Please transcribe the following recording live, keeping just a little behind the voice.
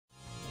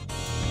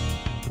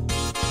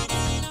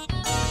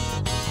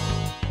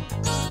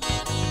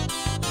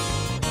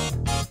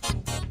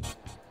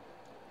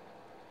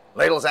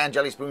Ladles and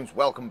jelly spoons,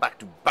 welcome back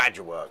to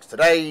Badgerworks.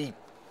 Today,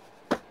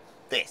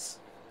 this.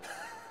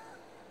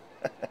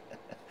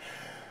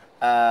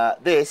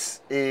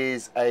 This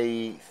is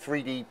a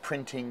 3D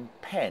printing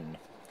pen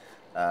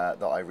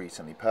that I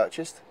recently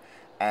purchased,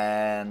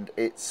 and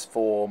it's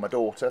for my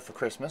daughter for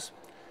Christmas.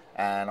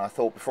 And I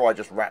thought before I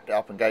just wrapped it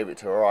up and gave it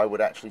to her, I would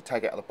actually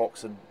take it out of the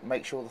box and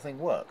make sure the thing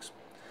works.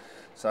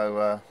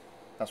 So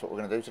that's what we're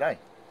going to do today.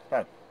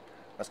 So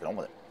let's get on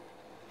with it.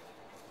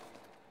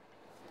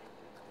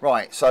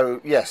 Right,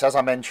 so yes, as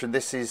I mentioned,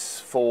 this is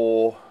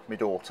for my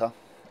daughter.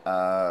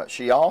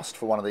 She asked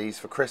for one of these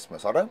for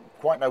Christmas. I don't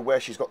quite know where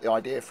she's got the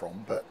idea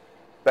from, but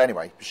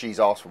anyway, she's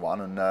asked for one,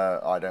 and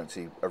I don't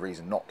see a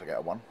reason not to get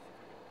her one.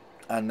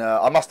 And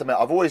I must admit,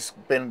 I've always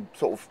been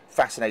sort of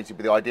fascinated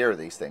with the idea of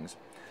these things.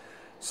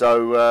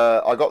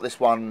 So I got this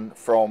one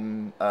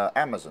from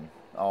Amazon.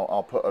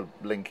 I'll put a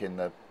link in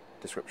the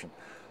description.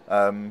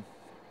 I don't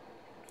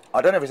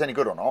know if it's any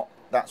good or not.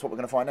 That's what we're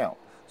going to find out.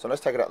 So let's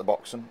take it out of the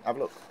box and have a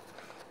look.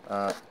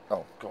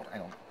 Oh god,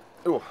 hang on.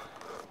 Ooh.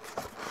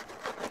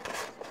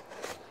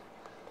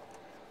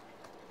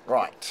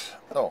 Right.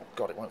 Oh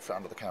god, it won't fit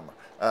under the camera.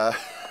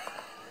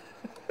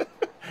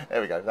 There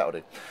we go, that'll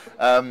do.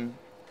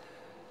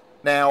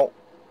 Now,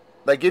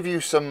 they give you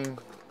some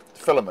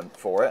filament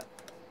for it,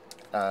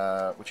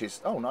 which is,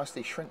 oh,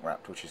 nicely shrink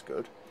wrapped, which is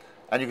good.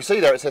 And you can see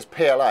there it says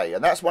PLA,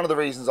 and that's one of the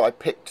reasons I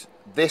picked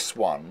this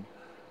one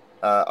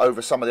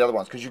over some of the other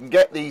ones, because you can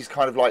get these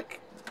kind of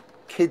like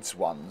kids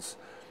ones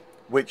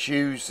which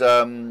use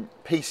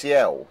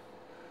PCL,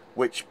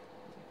 which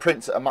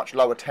prints at a much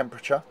lower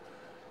temperature.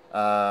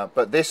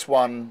 But this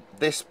one,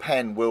 this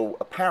pen will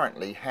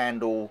apparently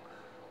handle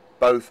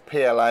both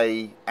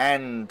PLA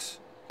and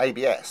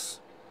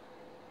ABS.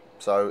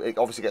 So it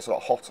obviously gets a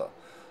lot hotter.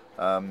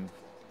 I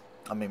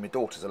mean, my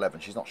daughter's 11,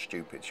 she's not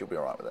stupid, she'll be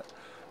alright with it.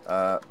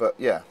 But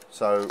yeah,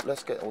 so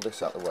let's get all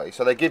this out of the way.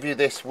 So they give you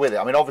this with it.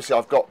 I mean, obviously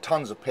I've got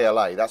tons of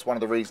PLA. That's one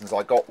of the reasons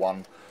I got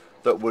one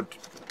that would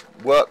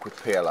work with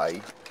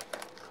PLA,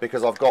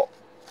 because I've got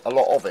a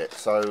lot of it.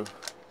 So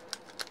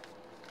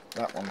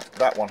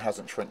that one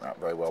hasn't shrink wrapped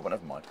very well, but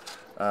never mind.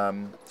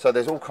 So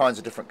there's all kinds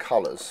of different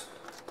colours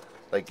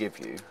they give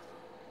you,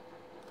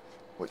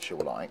 which you'll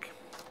like.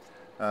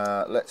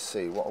 Let's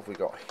see, what have we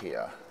got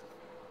here?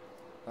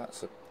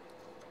 That's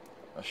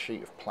a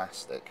sheet of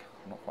plastic.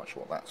 I'm not quite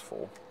sure what that's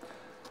for.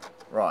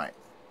 Right.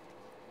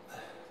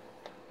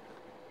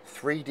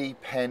 3D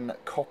pen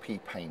copy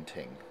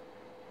painting.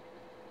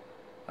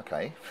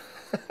 Okay.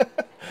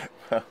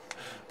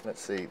 Let's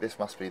see, this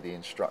must be the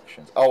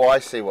instructions. Oh, I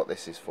see what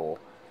this is for.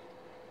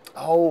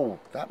 Oh,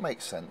 that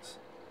makes sense.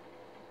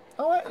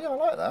 Oh, yeah, I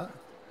like that.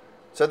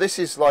 So this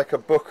is like a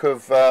book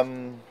of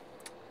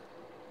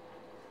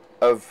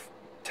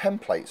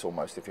templates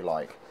almost, if you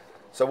like.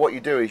 So what you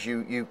do is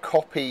you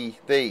copy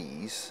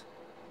these,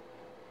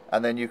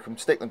 and then you can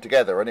stick them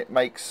together and it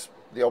makes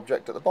the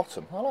object at the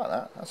bottom. I like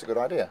that. That's a good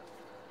idea.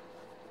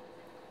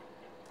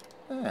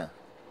 Yeah.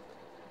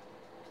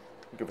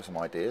 Give us some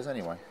ideas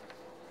anyway.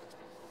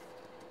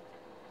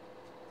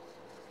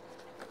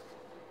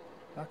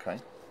 Okay.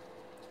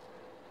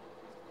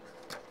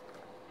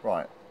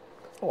 Right.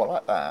 Oh, I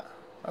like that.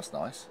 That's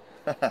nice.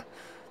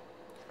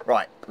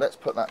 Right, let's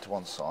put that to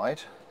one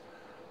side.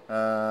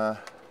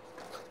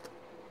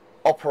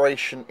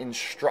 Operation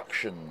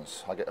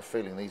instructions. I get a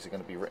feeling these are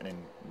going to be written in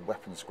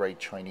weapons grade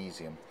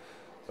Chinesium.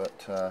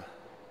 But,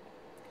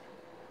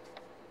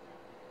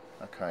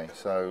 okay,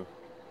 so...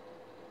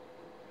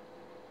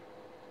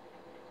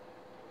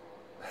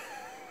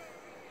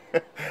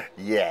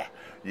 yeah,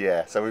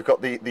 so we've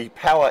got the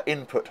power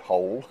input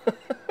hole,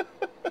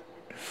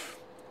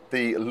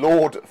 the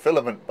Lord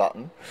filament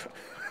button.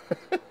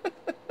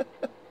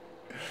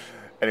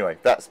 Anyway,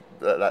 that's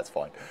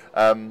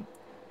fine.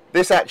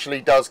 This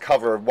actually does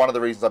cover one of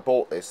the reasons I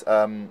bought this.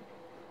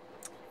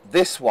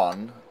 This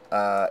one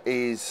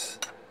is,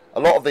 a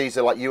lot of these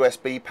are like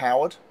USB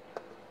powered,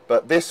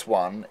 but this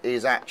one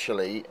is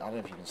actually, I don't know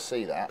if you can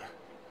see that,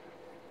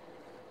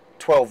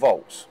 12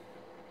 volts.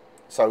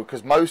 So,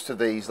 because most of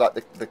these, like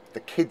the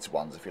kids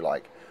ones, if you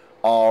like,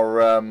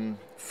 are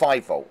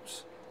 5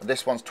 volts. And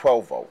this one's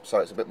 12 volts, so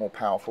it's a bit more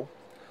powerful.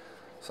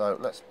 So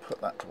let's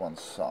put that to one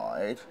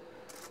side.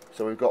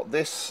 So we've got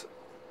this.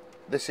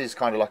 This is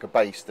kind of like a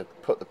base to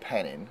put the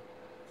pen in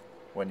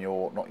when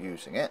you're not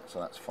using it, so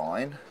that's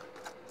fine.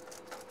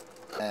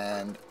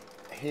 And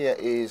here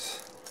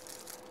is,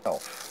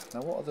 oh, now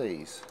what are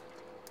these?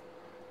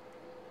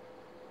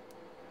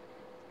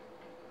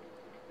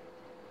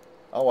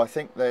 Oh, I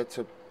think they're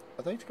to,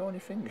 are they to go on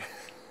your fingers?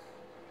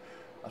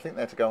 I think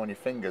they're to go on your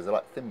fingers. They're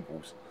like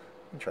thimbles.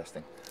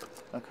 Interesting.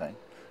 Okay.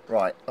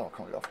 Right. Oh, I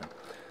can't get off now.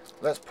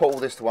 Let's put all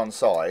this to one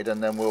side,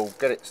 and then we'll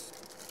get it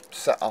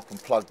set up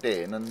and plugged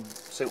in and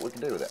see what we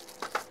can do with it.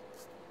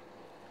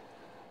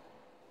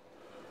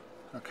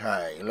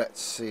 Okay, let's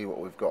see what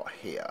we've got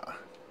here.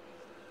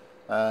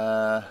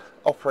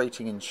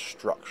 Operating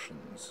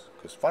instructions.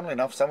 Because funnily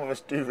enough, some of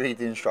us do read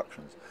the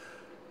instructions.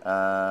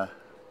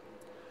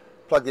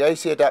 Plug the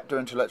AC adapter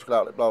into electrical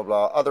outlet, blah,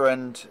 blah, blah. Other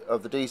end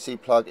of the DC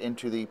plug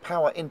into the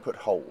power input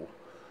hole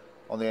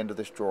on the end of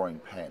this drawing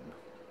pen.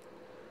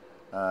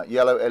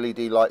 Yellow LED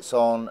lights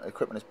on,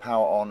 equipment is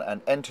power on,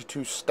 and enter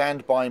to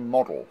standby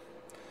model.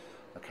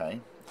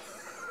 Okay.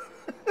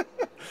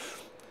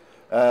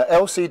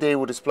 LCD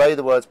will display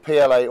the words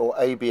PLA or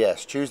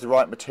ABS. Choose the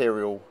right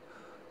material,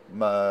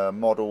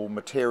 model,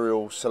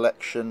 material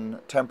selection,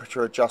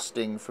 temperature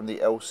adjusting from the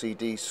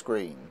LCD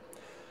screen.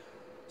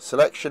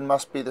 Selection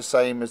must be the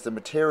same as the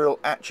material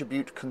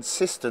attribute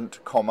consistent,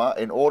 comma,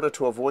 in order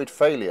to avoid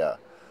failure.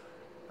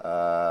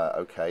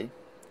 Okay.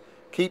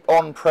 Keep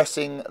on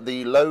pressing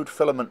the load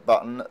filament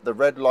button. The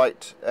red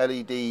light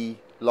LED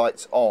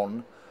lights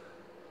on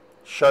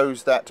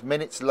shows that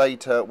minutes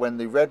later, when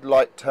the red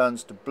light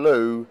turns to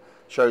blue,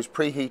 shows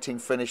preheating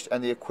finished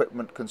and the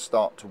equipment can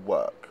start to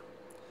work.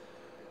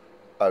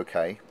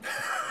 Okay.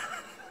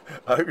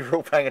 I hope you're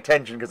all paying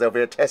attention because there'll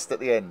be a test at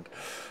the end.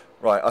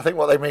 Right, I think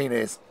what they mean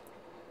is,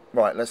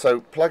 right,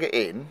 so plug it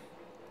in.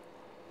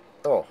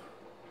 Oh,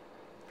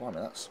 blimey,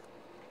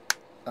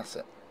 that's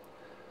it.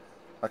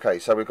 Okay,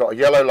 so we've got a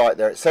yellow light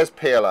there. It says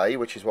PLA,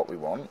 which is what we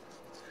want.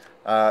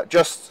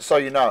 Just so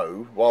you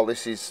know, while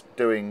this is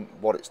doing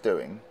what it's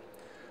doing,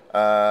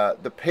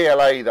 the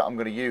PLA that I'm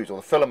going to use, or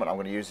the filament I'm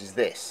going to use, is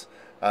this.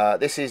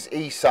 This is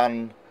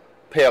eSun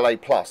PLA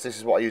Plus. This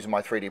is what I use in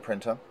my 3D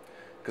printer,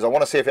 because I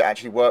want to see if it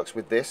actually works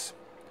with this.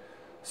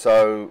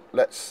 So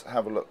let's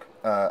have a look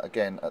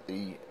again at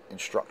the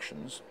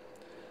instructions.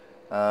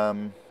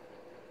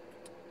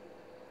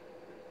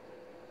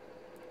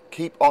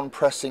 Keep on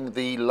pressing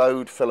the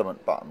load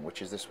filament button, which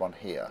is this one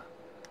here.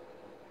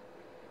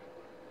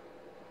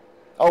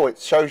 Oh, it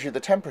shows you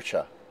the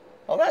temperature.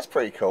 Oh, that's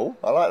pretty cool.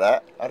 I like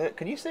that.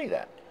 Can you see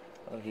that?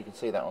 I don't know if you can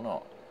see that or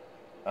not.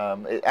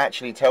 It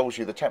actually tells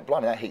you the temp.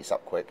 Blimey, that heats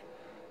up quick.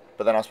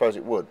 But then I suppose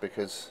it would,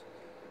 because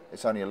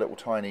it's only a little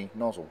tiny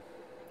nozzle.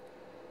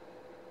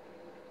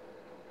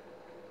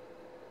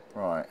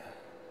 Right.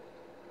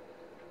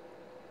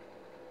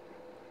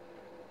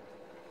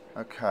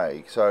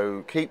 Okay,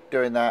 so keep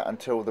doing that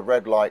until the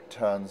red light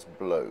turns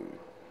blue.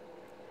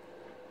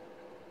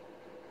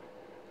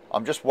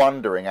 I'm just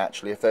wondering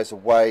actually if there's a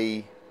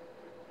way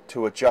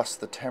to adjust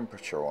the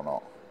temperature or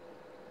not.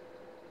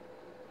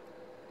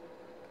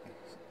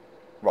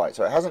 Right,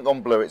 so it hasn't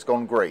gone blue, it's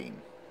gone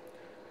green.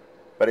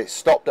 But it's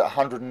stopped at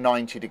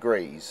 190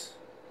 degrees.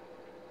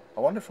 I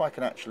wonder if I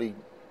can actually...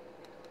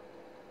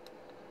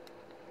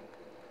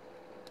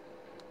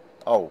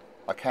 Oh,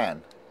 I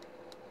can.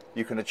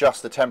 You can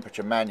adjust the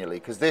temperature manually,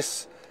 because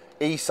this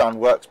eSun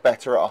works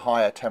better at a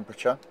higher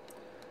temperature.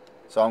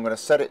 So I'm going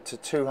to set it to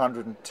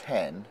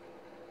 210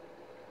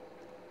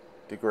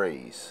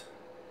 degrees.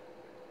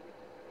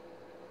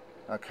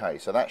 Okay,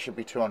 so that should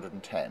be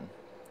 210.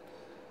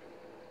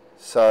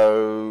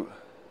 So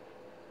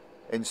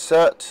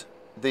insert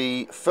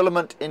the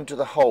filament into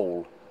the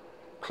hole.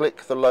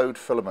 Click the load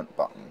filament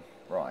button.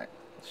 Right,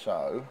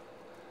 so...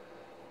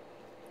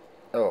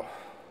 Oh,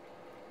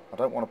 I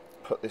don't want to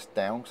put this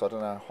down because I don't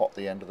know how hot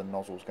the end of the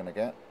nozzle is going to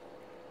get.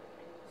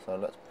 So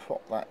let's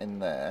pop that in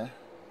there.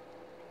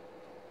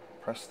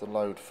 Press the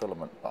load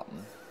filament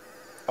button.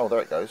 Oh,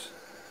 there it goes.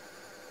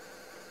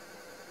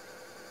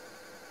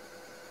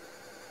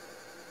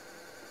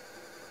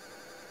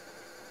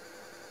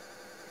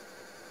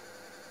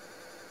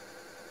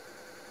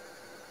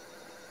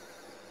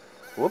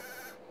 Whoop.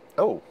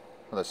 Oh, well,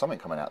 there's something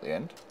coming out the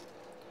end.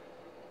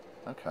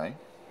 Okay.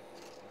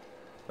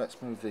 Let's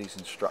move these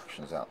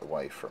instructions out the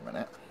way for a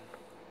minute.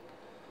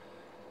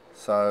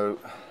 So,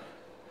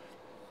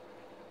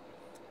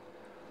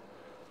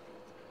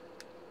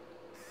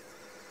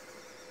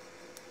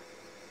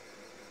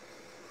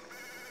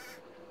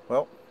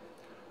 well,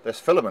 there's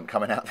filament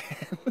coming out the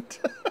end.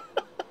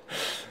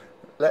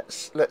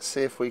 Let's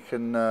see if we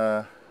can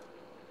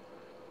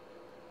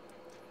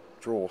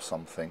draw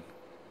something.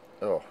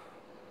 Oh,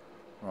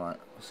 right.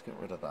 Let's get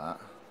rid of that.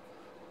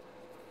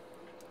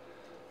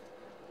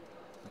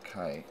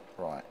 Okay,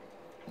 right.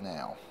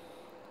 Now,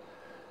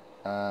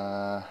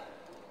 I'll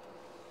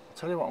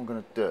tell you what I'm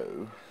going to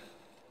do.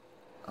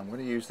 I'm going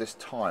to use this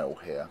tile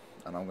here,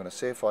 and I'm going to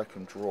see if I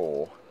can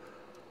draw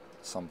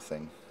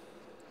something.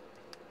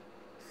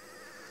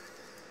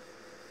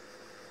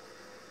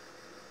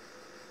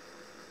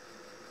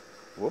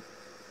 Whoop.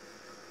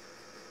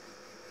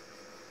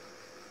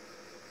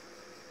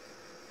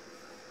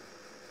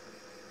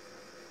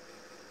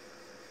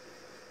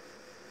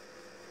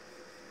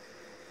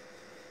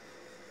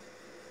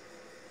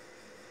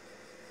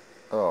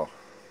 Oh.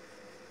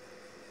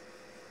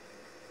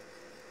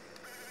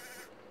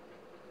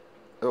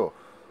 Oh.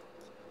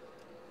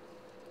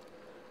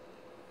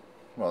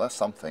 Well, that's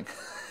something.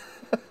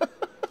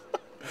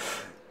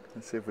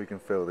 Let's see if we can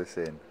fill this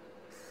in.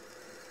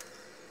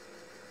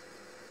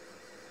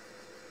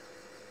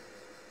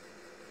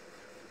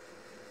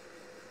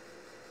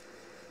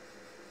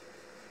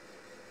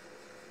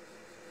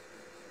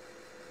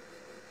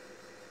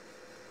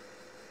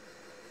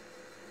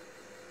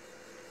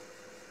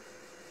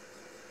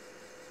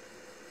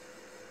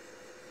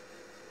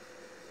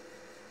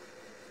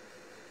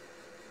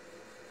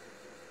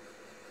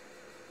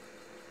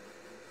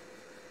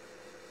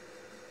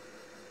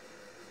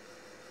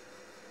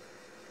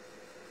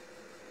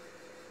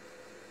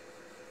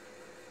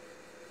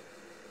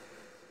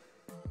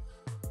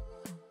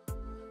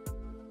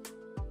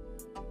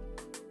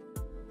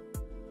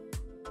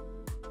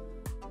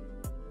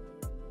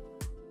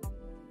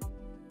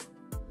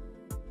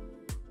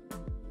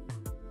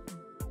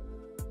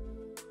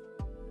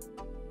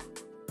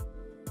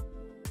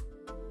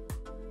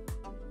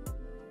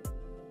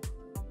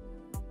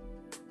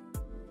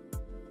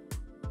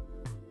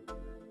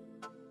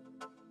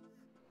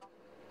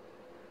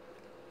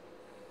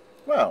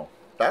 Well,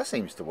 that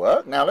seems to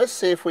work. Now let's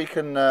see if we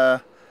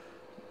can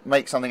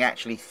make something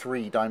actually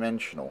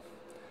three-dimensional.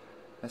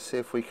 Let's see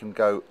if we can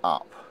go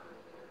up.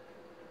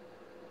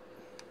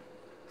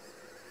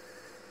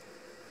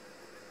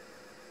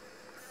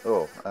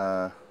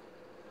 Oh,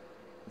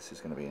 this is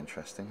going to be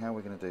interesting. How are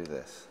we going to do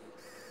this?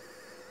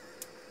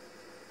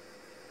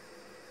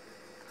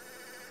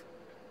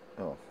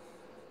 Oh.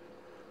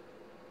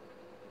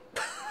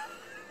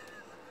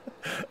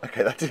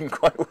 Okay, that didn't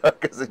quite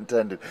work as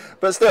intended.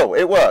 But still,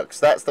 it works.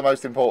 That's the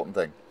most important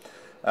thing.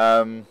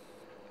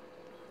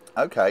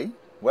 Okay,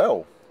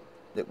 well,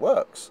 it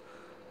works.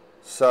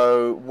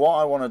 So what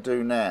I want to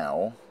do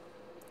now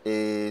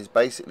is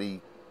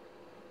basically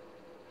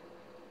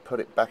put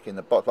it back in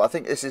the box. But I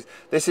think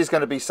this is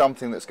going to be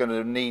something that's going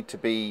to need to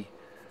be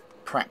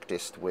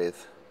practiced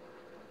with.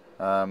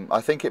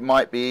 I think it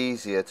might be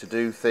easier to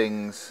do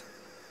things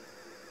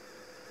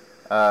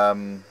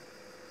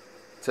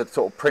to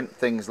sort of print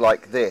things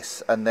like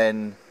this and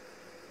then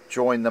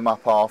join them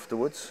up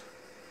afterwards.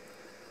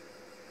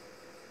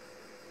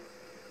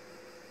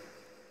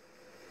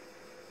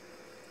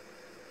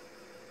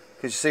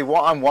 Because you see,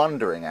 what I'm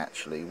wondering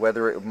actually,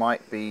 whether it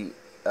might be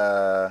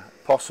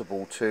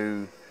possible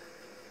to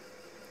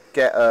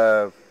get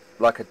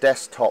like a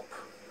desktop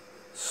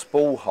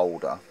spool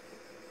holder.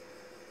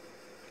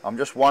 I'm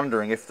just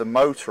wondering if the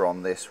motor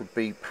on this would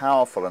be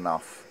powerful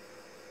enough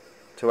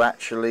to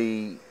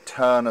actually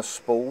turn a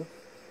spool,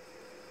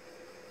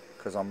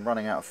 because I'm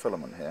running out of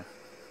filament here.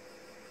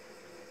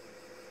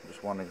 I'm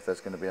just wondering if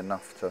there's going to be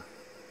enough to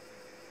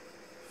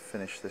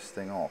finish this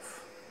thing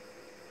off.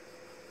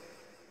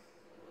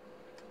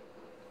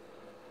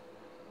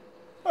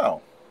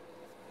 Well,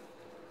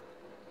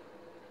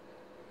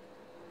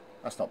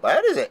 that's not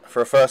bad, is it,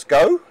 for a first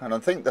go? And I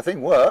think the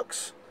thing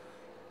works.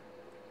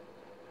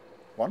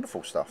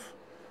 Wonderful stuff.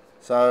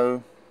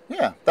 So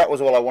yeah, that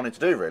was all I wanted to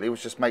do really,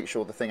 was just make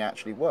sure the thing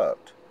actually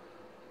worked.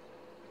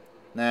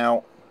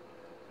 Now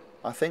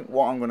I think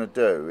what I'm going to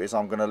do is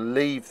I'm going to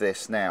leave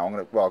this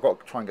now. Well, I've got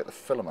to try and get the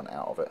filament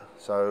out of it.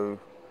 So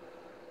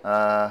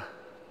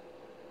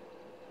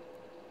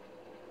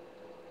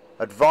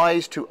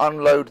advised to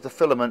unload the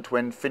filament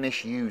when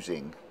finished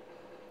using.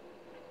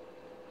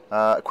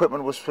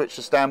 Equipment will switch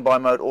to standby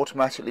mode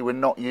automatically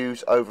when not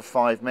used over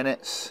 5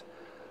 minutes.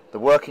 The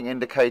working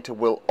indicator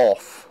will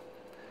off.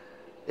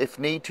 If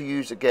need to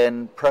use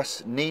again, press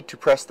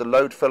the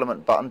load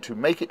filament button to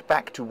make it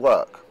back to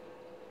work.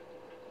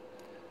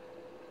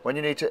 When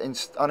you need to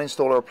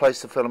uninstall or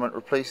replace the filament,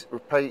 replace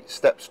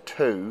steps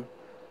 2.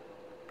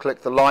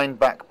 Click the line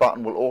back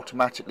button, will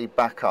automatically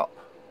back up.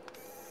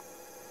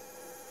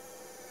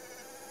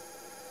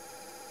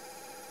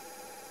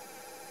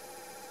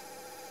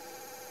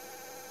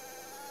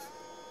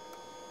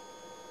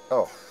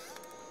 Oh,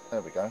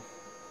 there we go.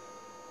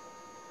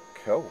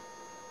 Cool.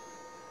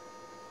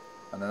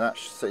 And then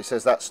so it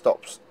says that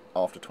stops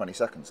after 20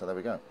 seconds, so there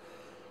we go.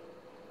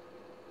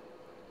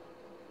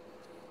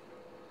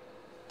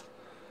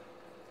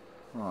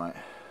 Right,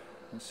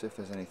 let's see if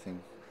there's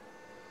anything.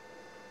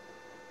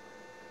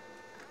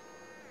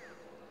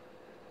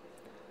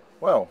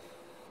 Well,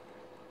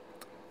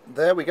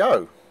 there we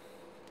go.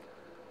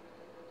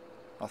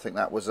 I think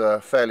that was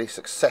a fairly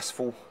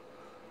successful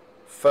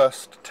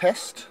first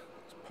test.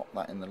 Let's pop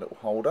that in the little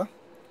holder.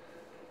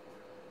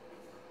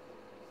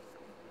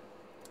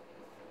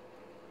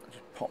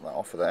 Just pop that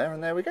off of there,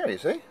 and there we go, you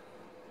see.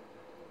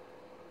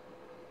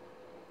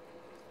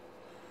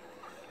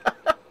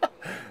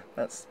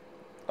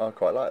 I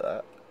quite like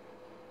that.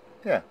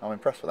 Yeah, I'm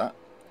impressed with that.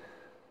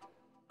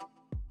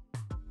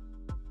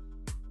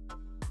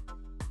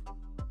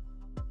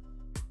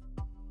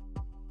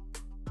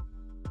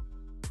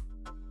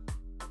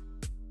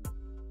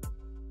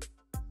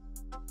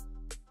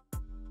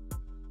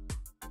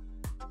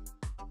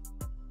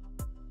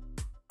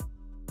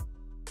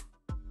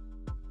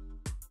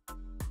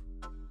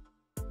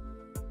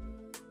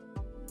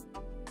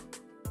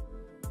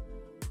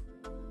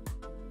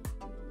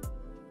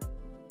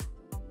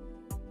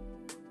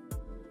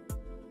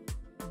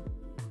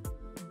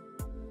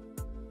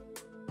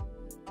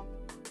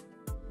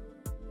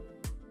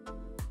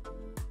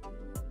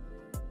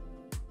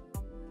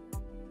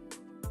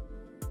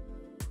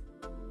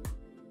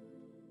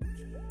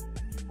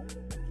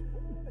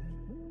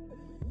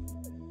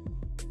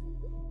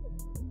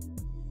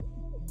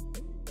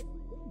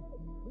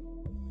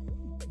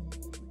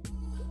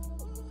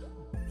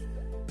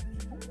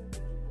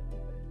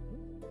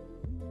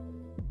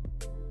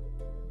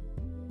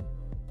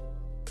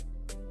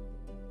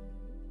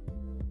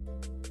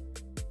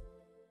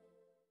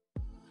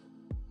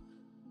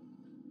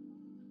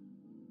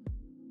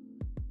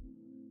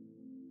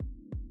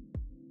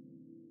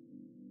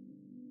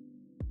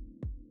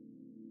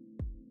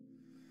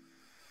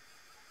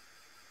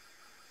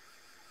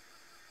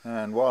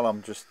 And while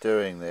I'm just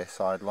doing this,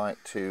 I'd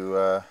like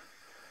to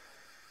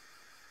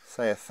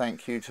say a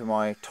thank you to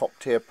my top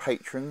tier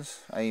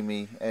patrons,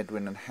 Amy,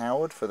 Edwin and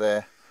Howard, for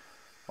their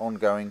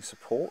ongoing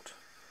support.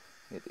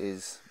 It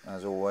is,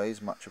 as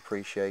always, much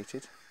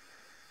appreciated.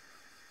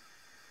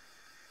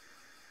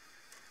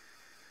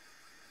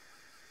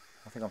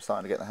 think I'm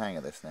starting to get the hang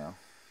of this now.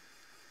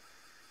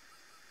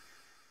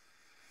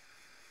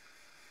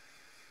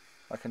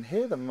 I can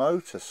hear the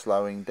motor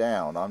slowing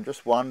down. I'm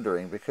just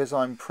wondering, because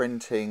I'm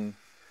printing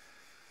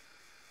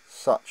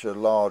such a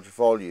large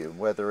volume,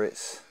 whether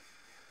it's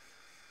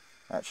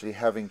actually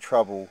having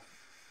trouble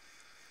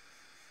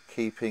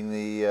keeping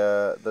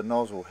the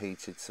nozzle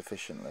heated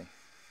sufficiently.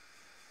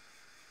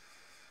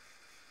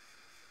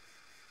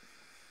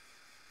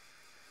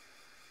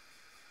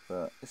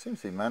 But it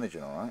seems to be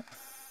managing all right.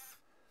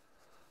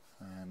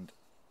 And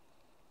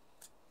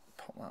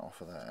pop that off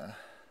of there.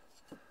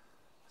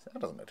 That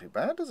doesn't look too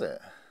bad, does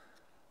it?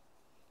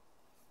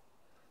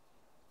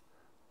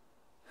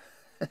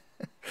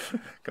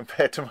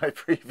 Compared to my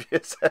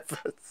previous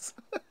efforts.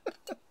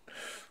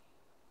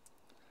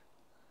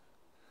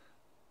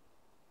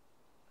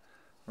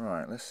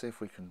 Right, let's see if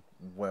we can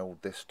weld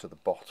this to the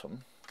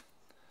bottom.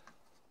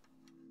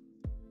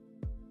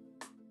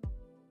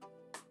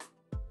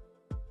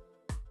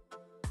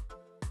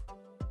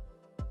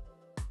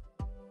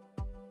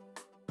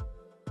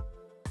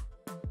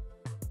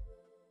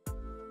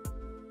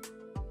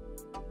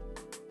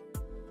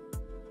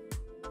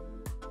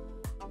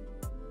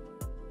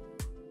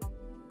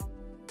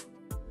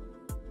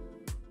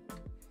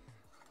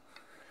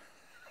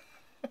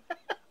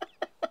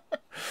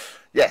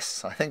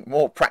 Yes, I think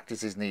more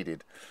practice is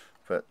needed,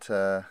 but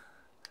yeah,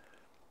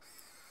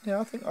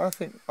 I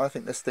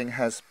think this thing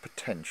has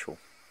potential.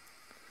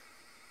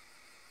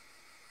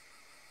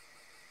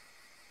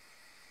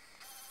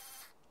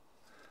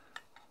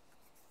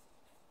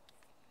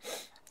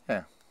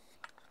 Yeah.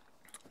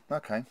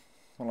 Okay.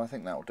 Well, I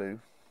think that'll do.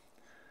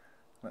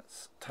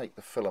 Let's take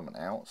the filament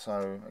out.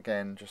 So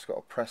again, just got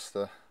to press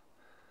the,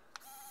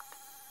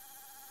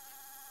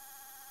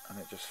 and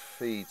it just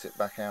feeds it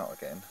back out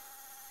again.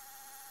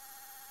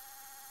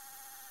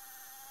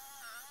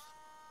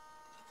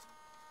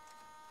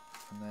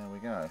 And there we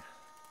go.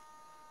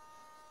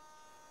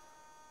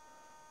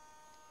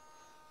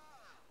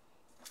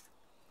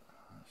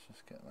 Let's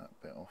just get that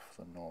bit off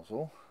the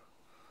nozzle.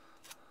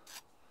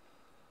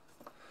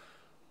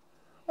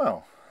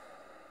 Well,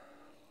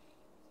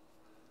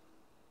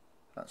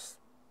 that's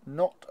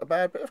not a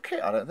bad bit of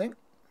kit, I don't think.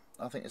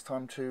 I think it's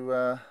time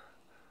to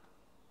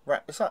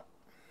wrap this up.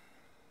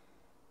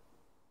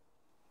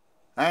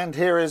 And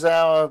here is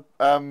our,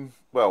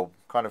 well,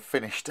 kind of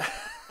finished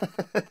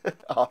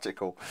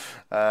article.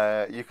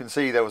 You can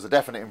see there was a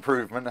definite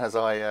improvement as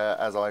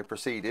I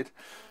proceeded.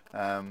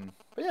 But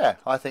yeah,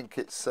 I think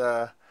it's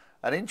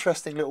an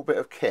interesting little bit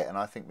of kit, and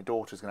I think my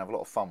daughter's going to have a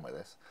lot of fun with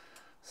this.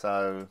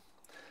 So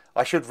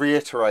I should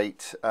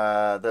reiterate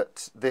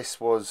that this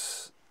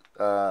was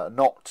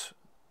not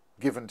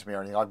given to me or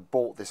anything. I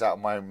bought this out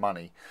of my own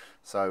money.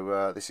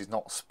 So this is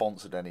not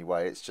sponsored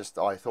anyway. It's just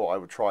I thought I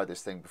would try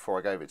this thing before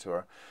I gave it to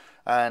her.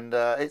 And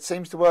it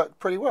seems to work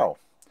pretty well.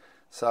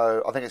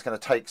 So I think it's going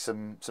to take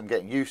some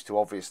getting used to,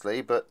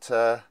 obviously, but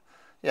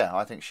yeah,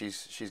 I think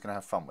she's going to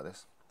have fun with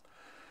this.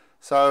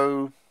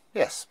 So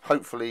yes,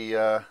 hopefully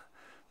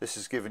this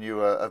has given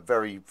you a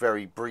very,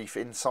 very brief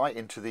insight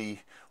into the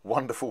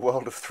wonderful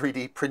world of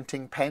 3D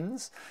printing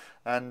pens.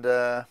 And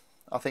I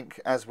think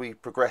as we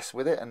progress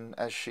with it and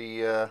as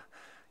she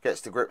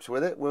gets to grips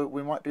with it,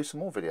 we might do some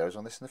more videos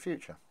on this in the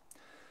future.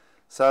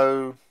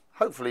 So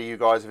hopefully you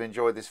guys have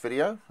enjoyed this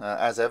video.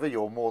 As ever,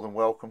 you're more than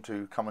welcome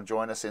to come and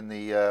join us in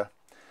the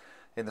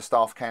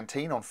staff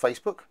canteen on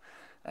Facebook.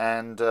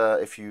 And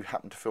if you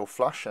happen to feel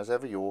flush, as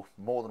ever, you're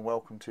more than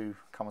welcome to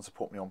come and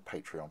support me on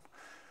Patreon.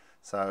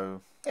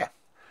 So yeah,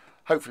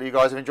 hopefully you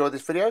guys have enjoyed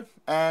this video,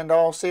 and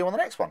I'll see you on the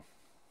next one.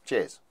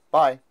 Cheers.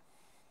 Bye.